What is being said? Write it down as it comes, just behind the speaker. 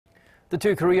The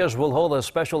two Koreas will hold a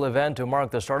special event to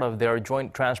mark the start of their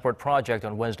joint transport project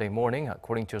on Wednesday morning.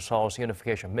 According to Seoul's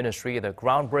unification ministry, the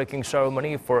groundbreaking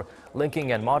ceremony for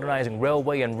linking and modernizing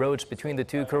railway and roads between the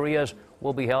two Koreas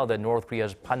will be held at North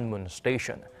Korea's Panmun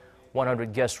station.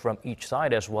 100 guests from each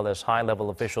side, as well as high-level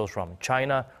officials from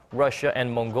China, Russia,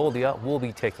 and Mongolia, will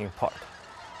be taking part.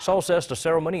 Seoul says the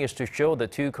ceremony is to show the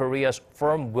two Koreas'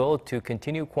 firm will to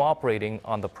continue cooperating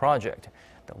on the project.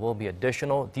 There will be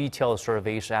additional detailed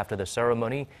surveys after the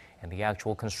ceremony, and the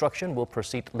actual construction will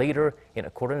proceed later in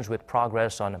accordance with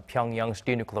progress on Pyeongyang's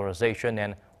denuclearization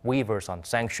and waivers on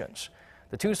sanctions.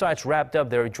 The two sides wrapped up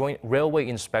their joint railway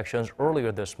inspections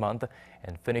earlier this month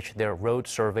and finished their road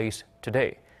surveys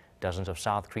today. Dozens of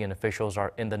South Korean officials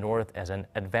are in the north as an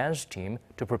advance team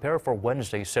to prepare for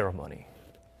Wednesday's ceremony.